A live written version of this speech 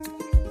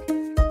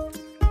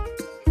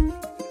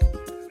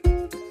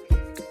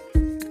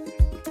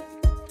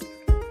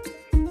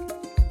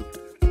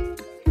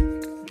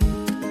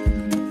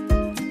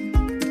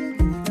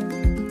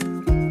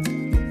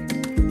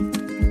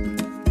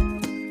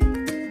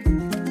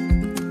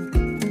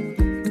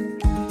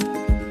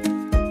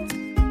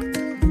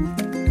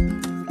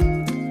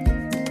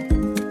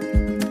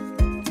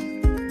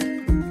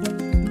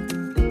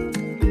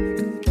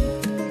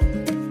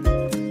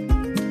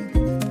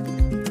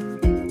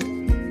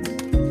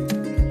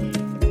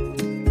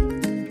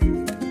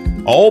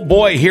Oh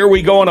boy, here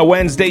we go on a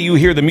Wednesday. You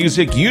hear the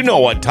music, you know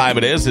what time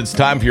it is. It's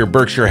time for your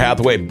Berkshire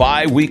Hathaway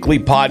bi-weekly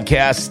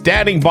podcast.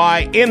 Standing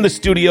by in the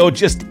studio,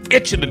 just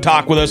itching to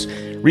talk with us,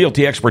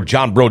 realty expert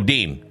John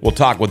Brodeen. We'll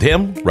talk with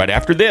him right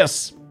after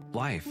this.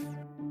 Life,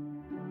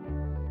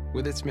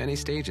 with its many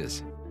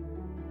stages.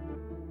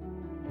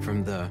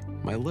 From the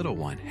 "my little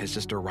one has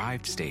just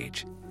arrived"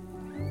 stage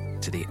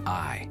to the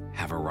 "I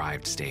have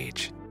arrived"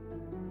 stage.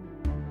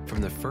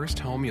 From the first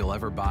home you'll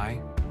ever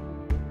buy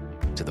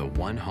to the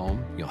one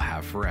home you'll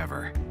have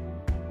forever.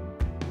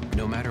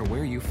 No matter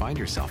where you find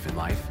yourself in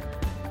life,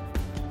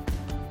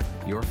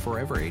 your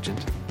forever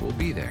agent will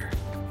be there.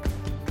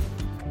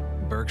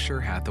 Berkshire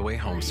Hathaway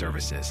Home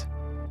Services.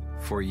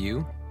 For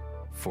you,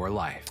 for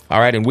life. All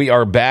right, and we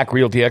are back.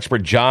 Realty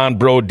expert John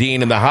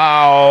Brodeen in the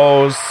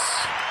house.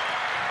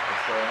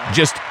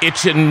 Just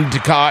itching to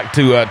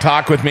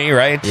talk with me,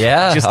 right?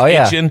 Yeah. Just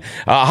itching.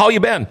 Yeah. How you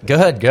been?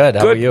 Good.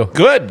 How are you?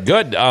 Good.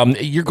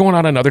 You're going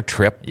on another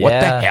trip. Yeah. What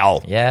the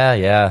hell?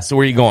 Yeah. So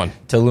where are you going?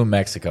 Tulum,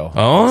 Mexico.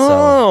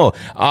 Oh.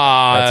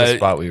 That's a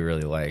spot we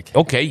really like.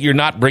 Okay, you're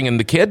not bringing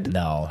the kid?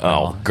 No.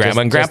 Oh,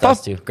 grandma and Just grandpa?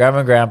 us two. Grandma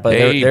and grandpa.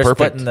 Hey, they're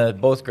perfect. splitting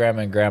both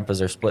grandma and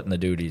grandpas are splitting the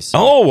duties. So.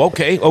 Oh,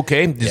 okay.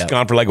 Just Yep.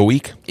 gone for like a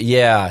week?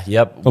 Yeah,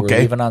 yep. We're Okay.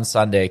 leaving on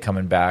Sunday,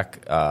 coming back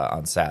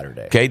on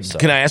Saturday. Okay, So-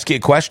 can I ask you a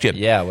question?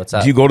 Yeah, what's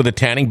up? Do you go to the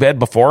tanning bed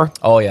before?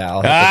 Oh, yeah.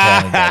 I'll hit the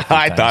tanning bed a few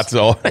I times. thought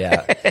so.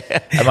 Yeah.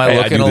 Am I I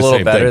looking do a the little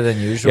same better thing. than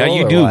usual? Yeah,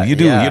 you or do. what? You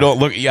do. Yeah. You don't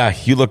look. Yeah,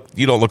 you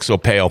don't look so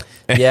pale.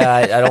 Yeah,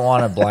 I don't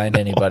want to blind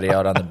anybody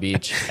out on the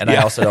beach, and I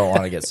Yeah. also don't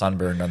want to get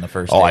sunburned on the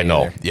first day. Oh, I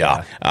know. either.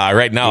 Yeah.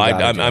 Right now, You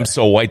gotta I'm do I'm it.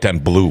 so white, I'm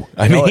blue.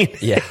 I You know mean,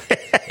 what? Yeah,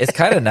 it's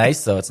kind of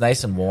nice though. It's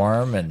nice and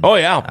warm, and Oh,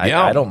 yeah,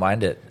 yeah. I don't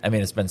mind it. I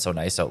mean, it's been so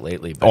nice out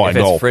lately. But Oh, if I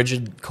know. it's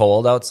frigid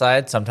cold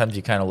outside, sometimes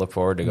you kind of look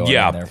forward to going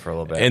yeah. in there for a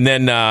little bit. And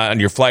then on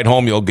your flight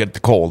home, you'll get the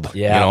cold.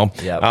 Yeah, You know.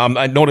 yep.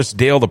 I noticed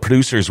Dale, the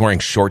producer, is wearing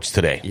shorts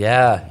today.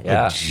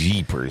 yeah.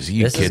 Jeepers! Are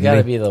you This has kidding got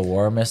me? to be the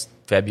warmest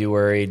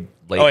February,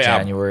 late Oh, yeah.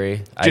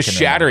 January. I Just can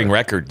shattering remember.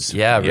 records.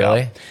 Yeah,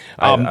 really.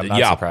 I'm not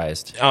yeah.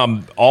 surprised.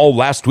 All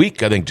last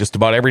week, I think just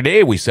about every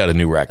day we set a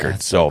new record.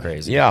 That's so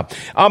crazy. Yeah.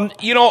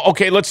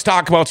 Okay, let's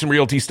talk about some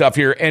realty stuff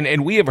here.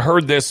 And we have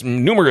heard this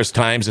numerous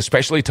times,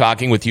 especially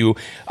talking with you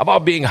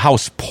about being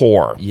house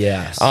poor.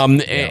 Yes.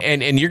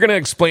 And you're going to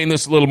explain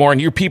this a little more,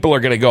 and your people are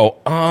going to go,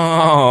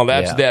 oh,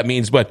 that's Yeah. what that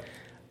means. But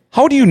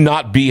how do you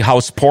not be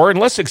house poor? And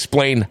let's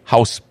explain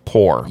house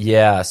poor.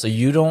 Yeah, so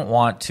you don't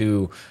want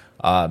to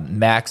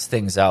max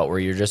things out where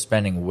you're just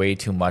spending way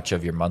too much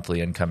of your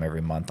monthly income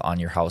every month on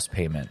your house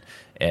payment,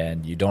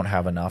 and you don't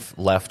have enough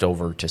left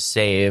over to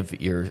save.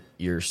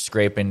 You're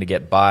scraping to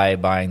get by,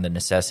 buying the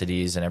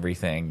necessities and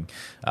everything.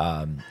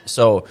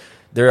 So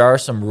there are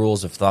some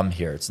rules of thumb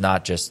here. It's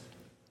not just,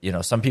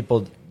 some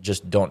people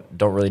just don't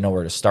really know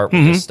where to start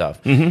with this stuff.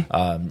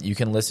 You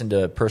can listen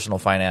to personal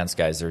finance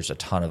guys. There's a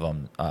ton of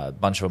them, a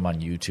bunch of them on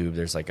YouTube.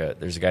 There's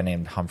a guy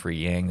named Humphrey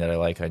Yang that I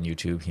like on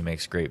YouTube. He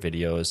makes great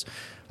videos.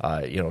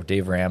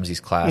 Dave Ramsey's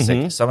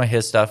classic. Some of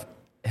his stuff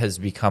has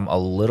become a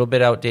little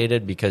bit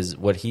outdated because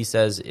what he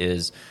says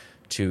is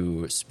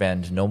to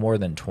spend no more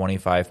than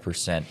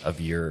 25% of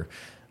your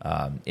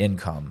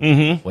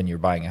income when you're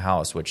buying a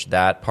house, which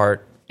that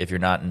part, if you're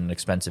not in an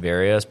expensive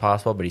area, is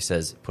possible, but he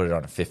says put it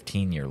on a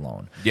 15-year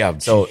loan. Yeah.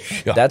 So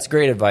Yeah. that's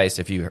great advice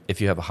if you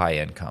have a high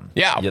income.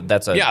 Yeah.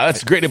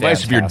 That's great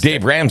advice if you're fantastic.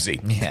 Dave Ramsey.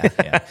 Yeah.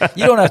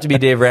 You don't have to be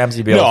Dave Ramsey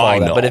to be able No, to I follow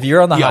that. know. But if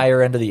you're on the Yeah.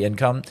 higher end of the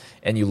income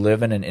and you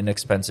live in an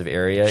inexpensive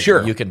area,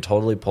 Sure. you can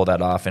totally pull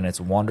that off, and it's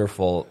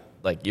wonderful.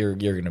 Like you're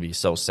going to be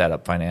so set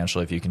up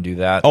financially if you can do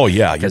that. Oh,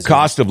 yeah. Your 'Cause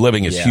cost of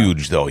living is yeah.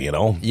 huge, though,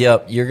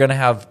 Yep, you're going to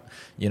have,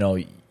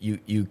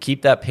 you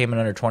keep that payment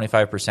under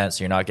 25%,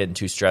 so you're not getting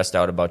too stressed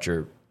out about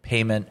your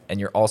payment, and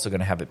you're also going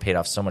to have it paid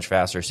off so much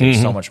faster, save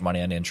so much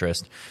money on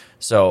interest.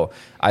 So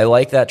I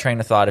like that train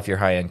of thought if you're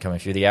high income.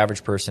 If you're the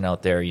average person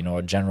out there,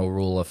 a general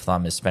rule of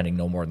thumb is spending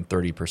no more than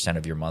 30%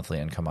 of your monthly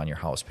income on your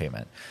house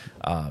payment.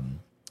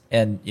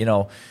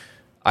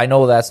 I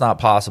know that's not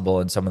possible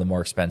in some of the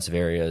more expensive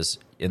areas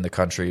in the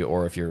country,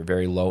 or if you're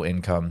very low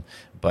income.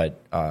 But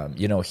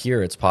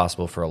here it's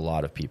possible for a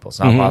lot of people. It's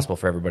not possible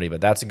for everybody, but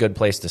that's a good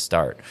place to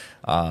start.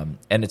 And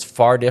it's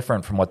far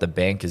different from what the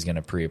bank is going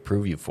to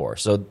pre-approve you for.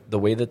 So the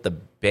way that the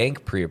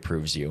bank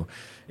pre-approves you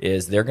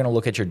is they're going to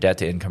look at your debt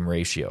to income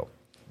ratio.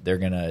 You're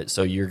going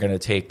to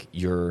take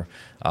your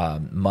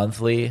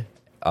monthly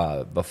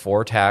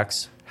before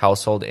tax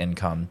household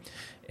income,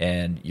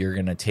 and you're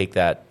going to take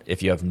that.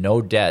 If you have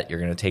no debt, you're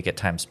going to take it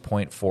times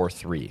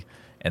 0.43.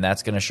 And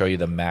that's going to show you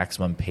the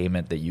maximum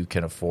payment that you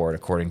can afford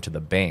according to the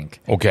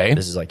bank. Okay.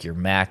 This is like your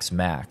max,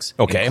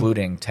 Okay.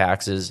 including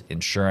taxes,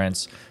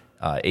 insurance,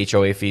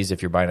 HOA fees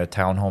if you're buying a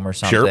townhome or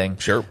something.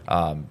 Sure.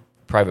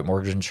 Private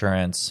mortgage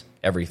insurance,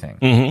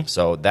 everything.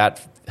 So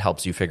that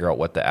helps you figure out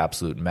what the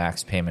absolute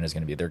max payment is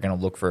going to be. They're going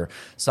to look for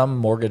some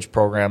mortgage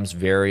programs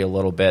vary a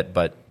little bit,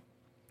 but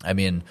I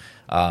mean,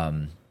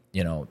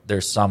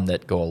 there's some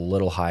that go a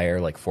little higher,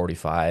 like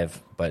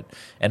 45,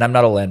 and I'm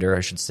not a lender,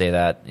 I should say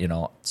that,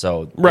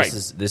 so Right.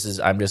 this is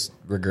I'm just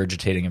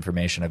regurgitating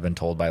information I've been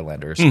told by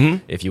lenders.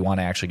 If you want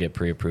to actually get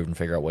pre-approved and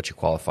figure out what you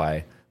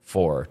qualify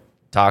for,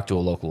 talk to a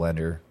local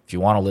lender. If you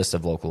want a list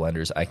of local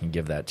lenders, I can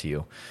give that to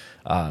you.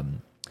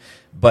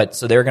 But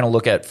so they're going to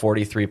look at a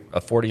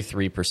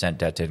 43%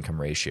 debt to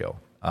income ratio.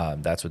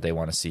 That's what they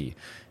want to see.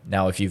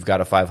 Now, if you've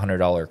got a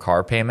 $500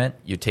 car payment,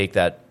 you take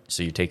that.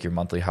 So you take your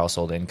monthly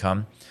household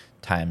income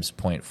times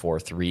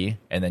 0.43,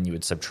 and then you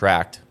would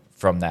subtract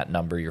from that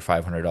number your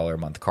 $500 a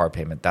month car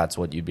payment. That's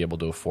what you'd be able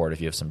to afford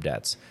if you have some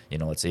debts.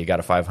 Let's say you got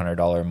a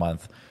 $500 a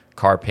month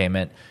car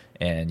payment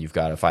and you've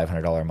got a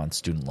 $500 a month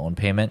student loan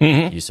payment.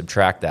 You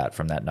subtract that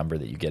from that number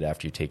that you get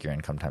after you take your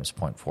income times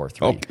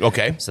 0.43. Oh,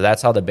 okay. So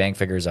that's how the bank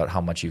figures out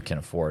how much you can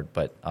afford.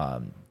 But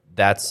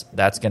that's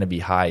going to be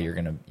high. You're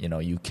going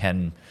to, you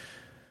can,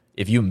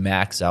 if you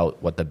max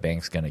out what the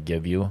bank's going to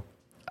give you,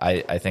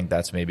 I think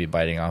that's maybe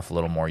biting off a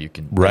little more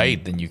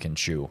than you can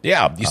chew.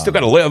 Yeah, you still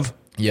got to live.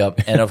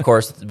 Yep. And of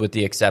course, with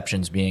the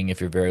exceptions being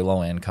if you're very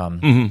low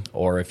income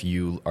or if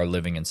you are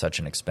living in such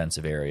an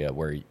expensive area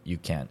where you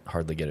can't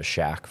hardly get a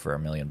shack for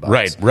 $1 million.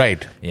 Right.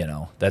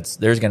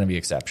 There's going to be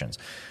exceptions.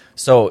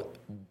 So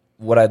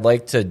what I'd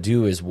like to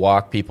do is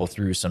walk people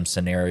through some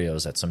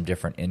scenarios at some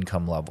different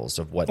income levels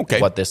of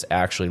what this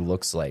actually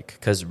looks like.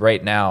 Because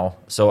right now,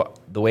 so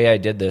the way I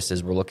did this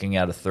is we're looking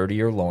at a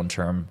 30-year loan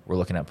term. We're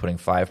looking at putting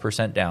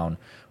 5% down.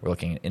 We're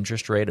looking at an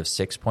interest rate of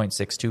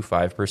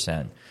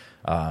 6.625%.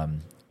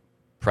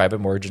 Private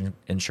mortgage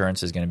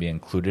insurance is going to be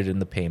included in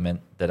the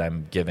payment that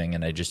I'm giving,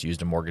 and I just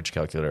used a mortgage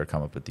calculator to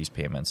come up with these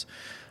payments.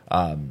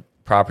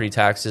 Property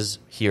taxes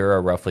here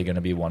are roughly going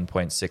to be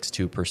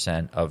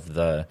 1.62% of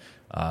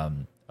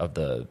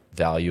the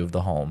value of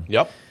the home.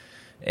 Yep.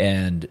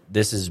 And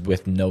this is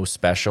with no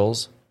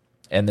specials,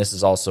 and this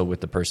is also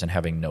with the person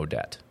having no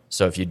debt.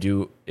 So if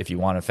you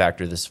want to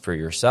factor this for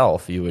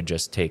yourself, you would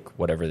just take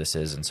whatever this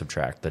is and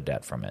subtract the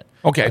debt from it.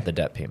 Okay. The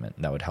debt payment.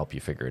 And that would help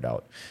you figure it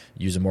out.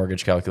 Use a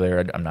mortgage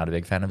calculator. I'm not a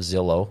big fan of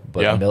Zillow,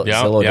 but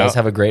Zillow does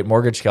have a great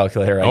mortgage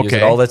calculator. I use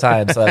it all the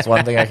time, so that's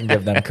one thing I can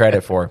give them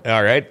credit for.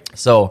 All right.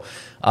 So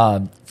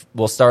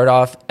we'll start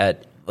off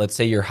at, let's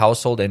say your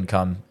household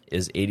income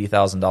is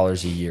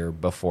 $80,000 a year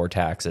before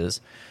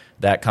taxes.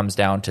 That comes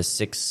down to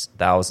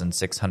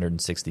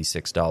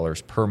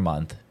 $6,666 per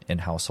month in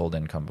household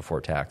income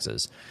before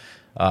taxes.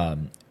 At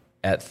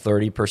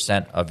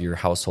 30% of your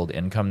household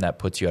income, that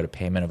puts you at a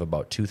payment of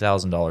about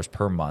 $2,000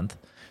 per month.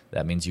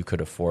 That means you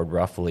could afford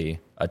roughly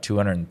a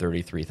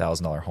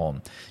 $233,000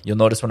 home. You'll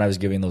notice when I was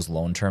giving those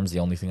loan terms, the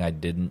only thing I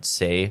didn't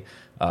say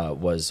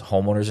was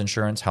homeowner's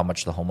insurance, how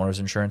much the homeowner's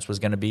insurance was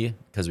going to be,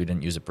 because we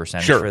didn't use a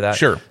percentage for that.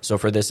 Sure. So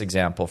for this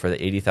example, for the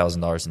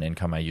 $80,000 in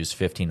income, I used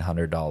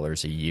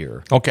 $1,500 a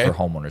year for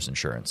homeowner's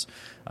insurance.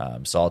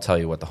 So I'll tell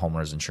you what the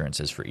homeowner's insurance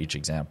is for each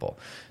example.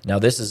 Now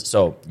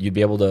so you'd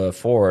be able to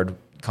afford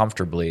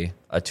comfortably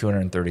a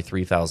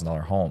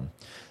 $233,000 home.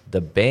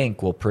 The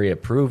bank will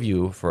pre-approve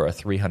you for a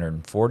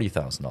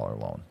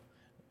 $340,000 loan.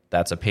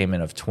 That's a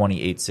payment of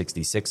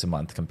 $2,866 a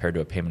month compared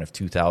to a payment of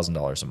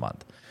 $2,000 a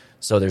month.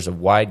 So there's a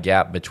wide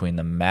gap between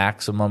the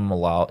maximum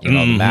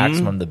the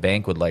maximum the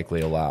bank would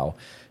likely allow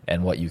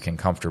and what you can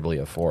comfortably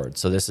afford.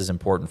 So this is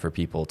important for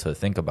people to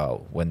think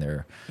about when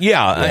they're...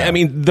 I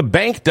mean, the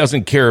bank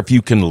doesn't care if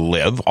you can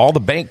live. All the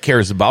bank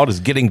cares about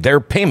is getting their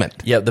payment.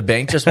 Yeah, the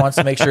bank just wants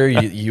to make sure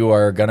you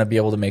are going to be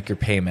able to make your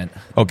payment.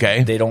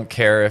 Okay. They don't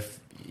care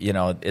if,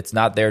 it's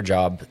not their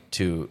job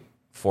to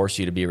force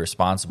you to be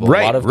responsible.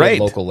 Right, a lot of good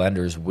local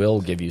lenders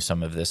will give you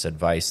some of this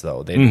advice,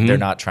 though. They're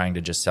not trying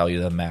to just sell you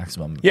the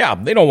maximum. Yeah,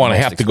 they don't want to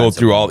have to go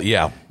through all...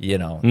 Yeah.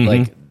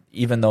 Like,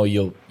 even though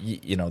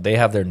they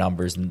have their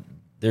numbers, and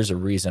there's a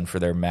reason for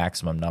their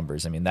maximum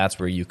numbers. I mean, that's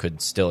where you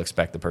could still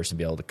expect the person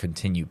to be able to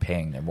continue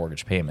paying their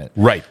mortgage payment.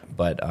 Right.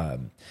 But,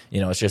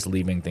 it's just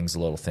leaving things a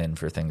little thin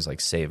for things like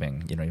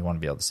saving. You want to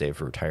be able to save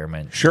for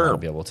retirement. Sure. You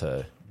want to be able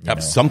to...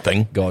 have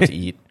something. Go out to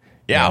eat.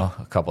 Yeah.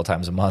 A couple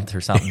times a month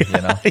or something,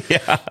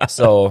 Yeah.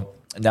 So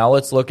now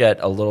let's look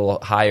at a little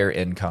higher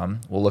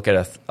income. We'll look at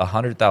a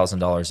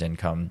 $100,000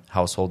 income,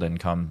 household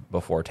income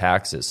before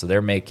taxes. So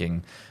they're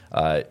making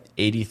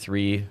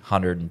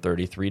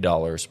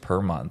 $8,333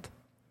 per month.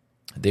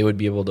 They would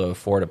be able to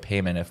afford a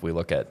payment, if we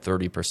look at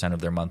 30%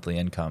 of their monthly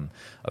income,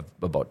 of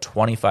about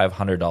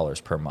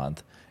 $2,500 per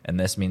month. And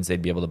this means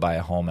they'd be able to buy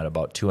a home at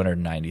about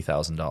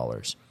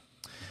 $290,000.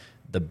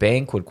 The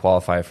bank would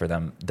qualify for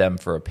them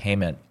for a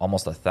payment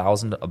about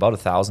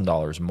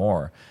 $1,000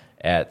 more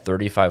at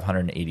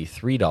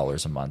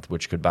 $3,583 a month,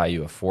 which could buy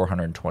you a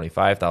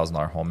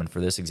 $425,000 home. And for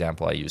this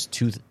example, I used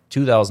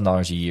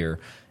 $2,000 a year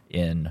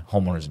in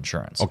homeowners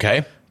insurance.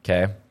 Okay.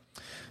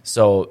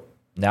 So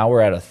now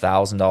we're at a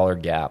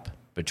 $1,000 gap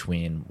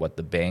between what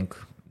the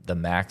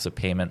max of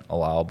payment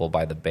allowable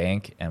by the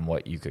bank and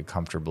what you could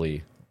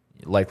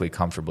likely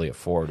comfortably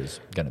afford is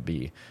going to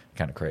be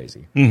kind of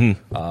crazy.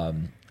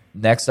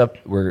 Next up,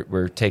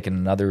 we're taking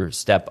another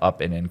step up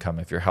in income.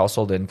 If your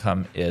household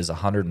income is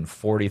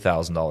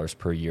 $140,000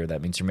 per year,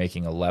 that means you're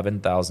making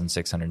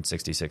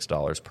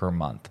 $11,666 per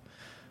month.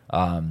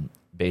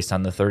 Based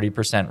on the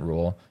 30%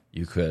 rule,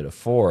 you could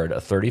afford a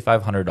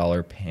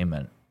 $3,500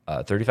 payment,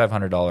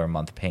 $3,500 a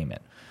month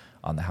payment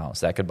on the house.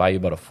 That could buy you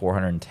about a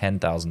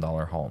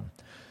 $410,000 home.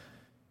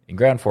 In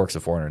Grand Forks, a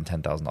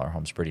 $410,000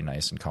 home is pretty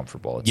nice and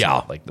comfortable. It's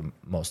not like the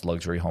most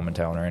luxury home in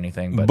town or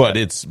anything. But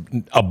it's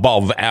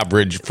above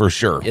average for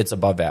sure. It's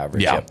above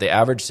average. Yeah. Yep. The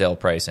average sale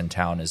price in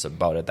town is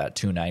about at that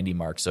 $290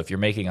 mark. So if you're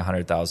making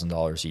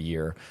 $100,000 a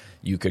year,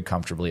 you could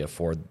comfortably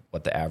afford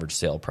what the average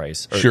sale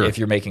price. Or Sure. if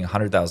you're making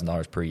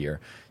 $100,000 per year,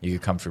 you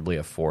could comfortably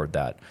afford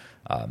that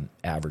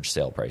average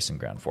sale price in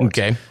Grand Forks.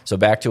 Okay. So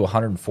back to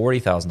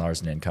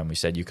 $140,000 in income, we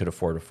said you could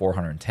afford a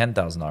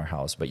 $410,000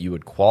 house, but you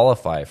would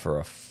qualify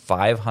for a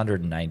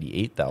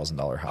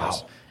 $598,000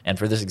 house. Wow. And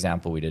for this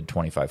example, we did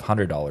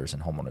 $2,500 in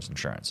homeowners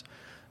insurance.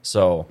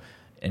 So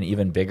an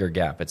even bigger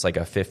gap. It's like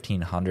a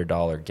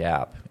 $1,500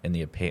 gap in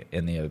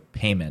the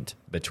payment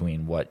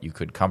between what you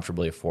could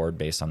comfortably afford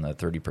based on the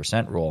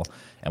 30% rule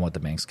and what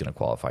the bank's going to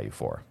qualify you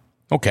for.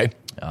 Okay.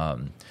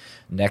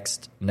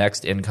 Next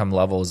income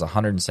level is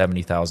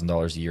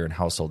 $170,000 a year in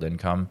household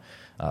income.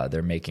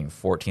 They're making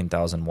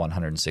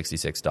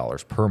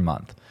 $14,166 per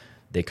month.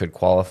 They could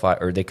qualify,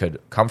 or they could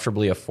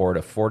comfortably afford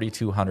a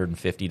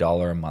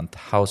 $4,250 a month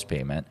house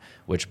payment,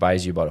 which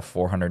buys you about a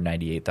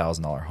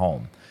 $498,000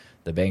 home.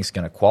 The bank's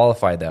going to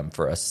qualify them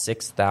for a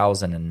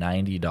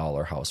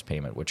 $6,090 house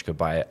payment, which could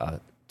buy a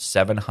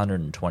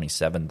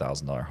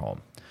 $727,000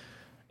 home.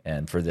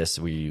 And for this,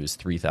 we use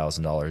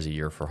 $3,000 a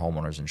year for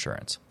homeowners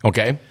insurance.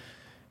 Okay.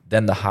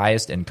 Then the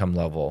highest income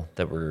level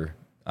that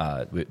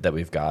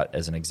we've got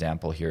as an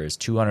example here is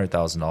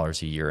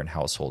 $200,000 a year in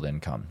household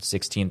income,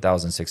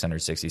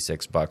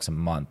 $16,666 a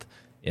month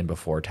in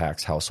before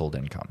tax household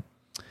income.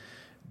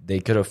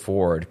 They could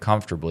afford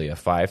comfortably a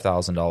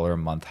 $5,000 a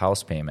month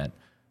house payment,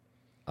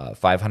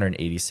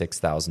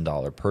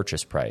 $586,000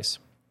 purchase price.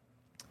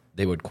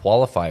 They would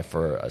qualify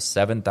for a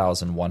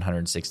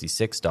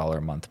 $7,166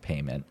 a month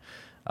payment,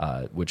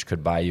 which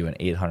could buy you an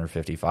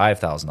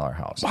 $855,000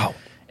 house. Wow.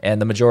 And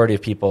the majority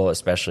of people,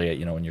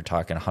 especially when you're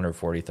talking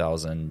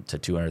 $140,000 to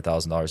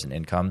 $200,000 in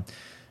income,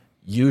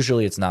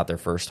 usually it's not their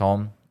first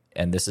home,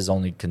 and this is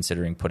only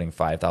considering putting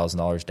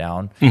 $5,000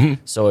 down.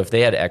 Mm-hmm. So if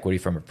they had equity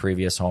from a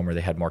previous home or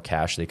they had more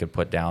cash they could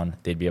put down,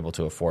 they'd be able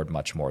to afford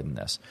much more than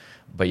this.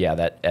 But yeah,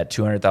 that at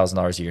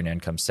 $200,000 a year in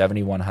income,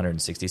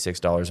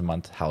 $7,166 a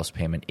month house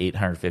payment,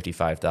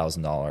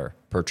 $855,000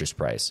 purchase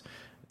price,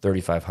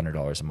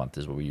 $3,500 a month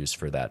is what we use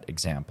for that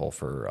example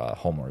for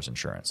homeowners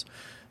insurance.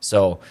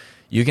 So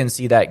you can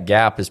see that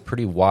gap is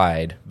pretty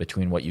wide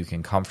between what you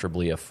can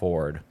comfortably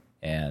afford,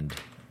 and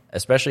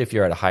especially if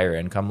you're at a higher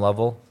income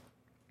level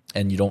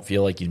and you don't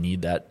feel like you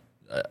need that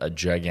a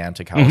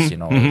gigantic house,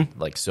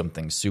 like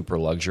something super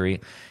luxury,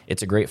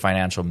 it's a great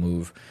financial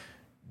move.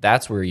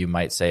 That's where you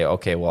might say,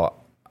 okay, well,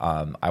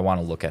 I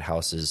want to look at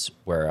houses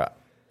where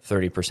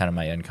 30% of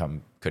my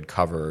income could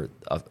cover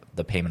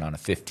the payment on a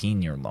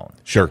 15-year loan.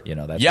 Sure.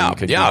 That's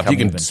if you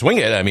can swing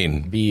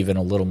it, be even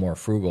a little more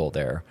frugal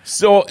there.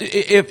 So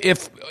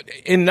if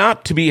and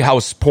not to be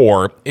house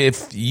poor,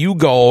 if you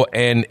go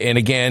and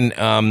again,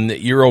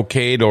 you're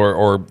okayed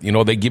or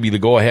they give you the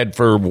go ahead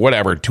for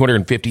whatever,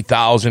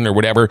 $250,000 or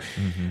whatever.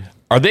 Mm-hmm.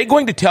 Are they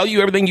going to tell you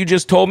everything you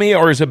just told me,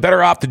 or is it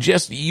better off to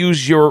just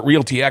use your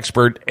realty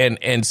expert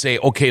and say,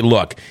 okay,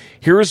 look,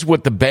 here's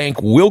what the bank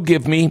will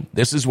give me.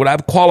 This is what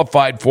I've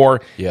qualified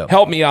for. Yep.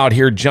 Help me out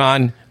here,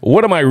 John.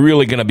 What am I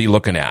really going to be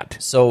looking at?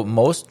 So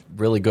most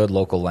really good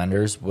local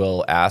lenders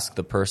will ask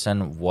the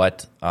person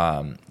what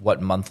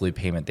monthly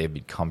payment they'd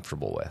be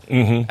comfortable with.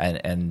 Mm-hmm.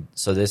 And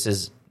so this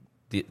is,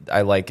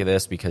 I like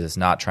this because it's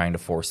not trying to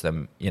force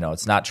them,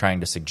 it's not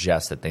trying to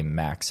suggest that they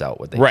max out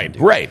what they can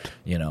do. Right.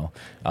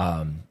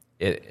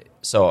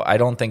 So I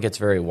don't think it's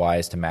very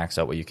wise to max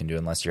out what you can do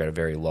unless you're at a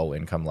very low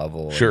income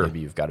level. Sure. Or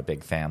maybe you've got a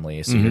big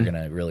family, so you're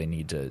going to really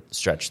need to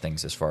stretch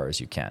things as far as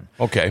you can.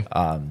 Okay.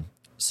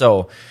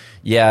 So,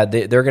 yeah,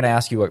 they're going to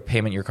ask you what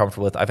payment you're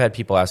comfortable with. I've had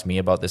people ask me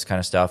about this kind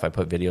of stuff. I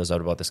put videos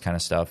out about this kind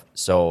of stuff.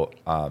 So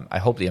I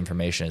hope the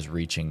information is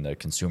reaching the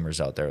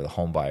consumers out there, the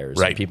home buyers.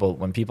 Right.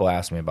 When people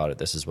ask me about it,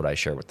 this is what I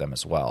share with them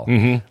as well.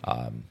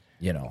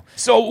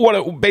 So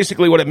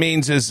what it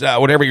means is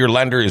whatever your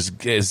lender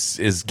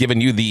is giving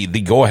you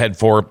the go ahead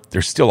for,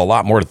 there's still a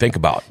lot more to think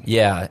about.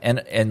 Yeah,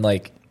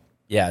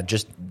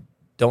 just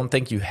don't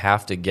think you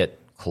have to get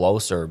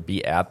close or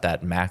be at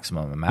that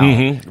maximum amount.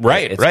 Mm-hmm.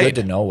 Right, it's good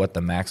to know what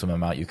the maximum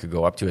amount you could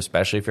go up to,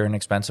 especially if you're in an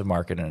expensive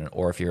market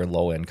or if you're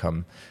low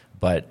income.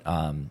 But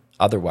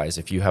otherwise,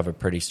 if you have a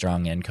pretty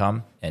strong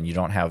income and you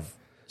don't have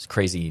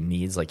crazy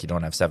needs, like you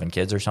don't have 7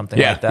 kids or something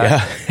like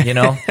that,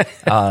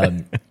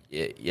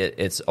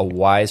 it's a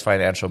wise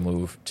financial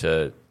move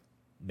to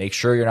make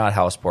sure you're not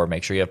house poor,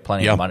 make sure you have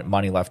plenty of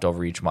money left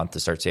over each month to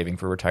start saving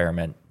for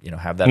retirement,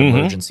 have that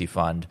emergency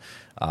fund,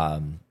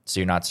 so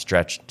you're not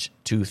stretched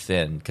too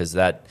thin, because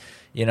that,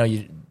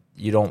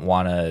 you don't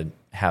want to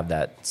have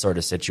that sort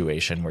of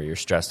situation where you're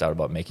stressed out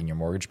about making your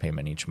mortgage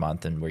payment each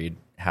month and where you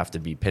have to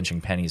be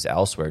pinching pennies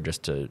elsewhere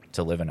just to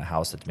live in a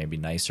house that's maybe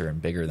nicer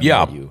and bigger than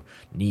what you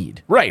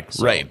need. Right.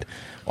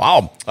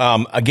 Wow.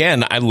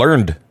 Again, I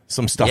learned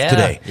some stuff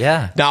today.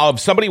 Yeah. Now, if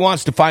somebody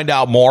wants to find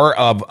out more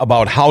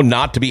about how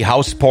not to be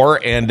house poor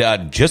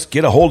and just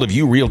get a hold of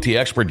you, realty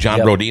expert John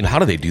Brodin, how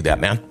do they do that,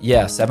 man?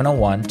 Yeah,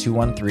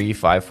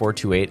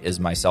 701-213-5428 is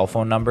my cell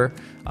phone number.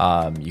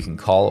 You can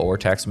call or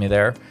text me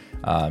there.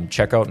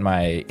 Check out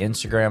my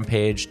Instagram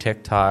page,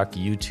 TikTok,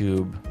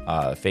 YouTube,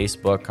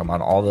 Facebook. I'm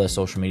on all the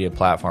social media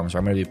platforms where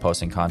I'm going to be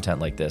posting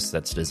content like this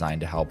that's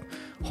designed to help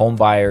home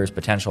buyers,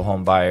 potential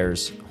home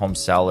buyers, home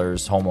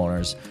sellers,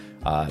 homeowners,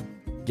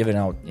 giving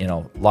out,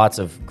 lots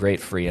of great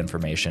free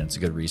information. It's a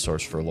good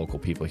resource for local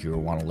people who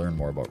want to learn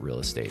more about real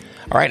estate.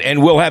 All right,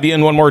 and we'll have you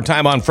in one more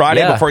time on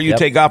Friday before you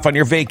take off on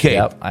your vacay.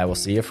 Yep, I will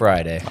see you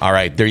Friday. All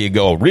right, there you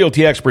go.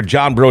 Realty expert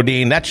John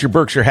Brodin. That's your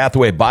Berkshire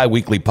Hathaway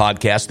bi-weekly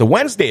podcast, the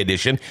Wednesday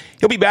edition.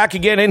 He'll be back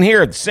again in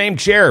here at the same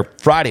chair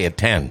Friday at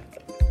 10.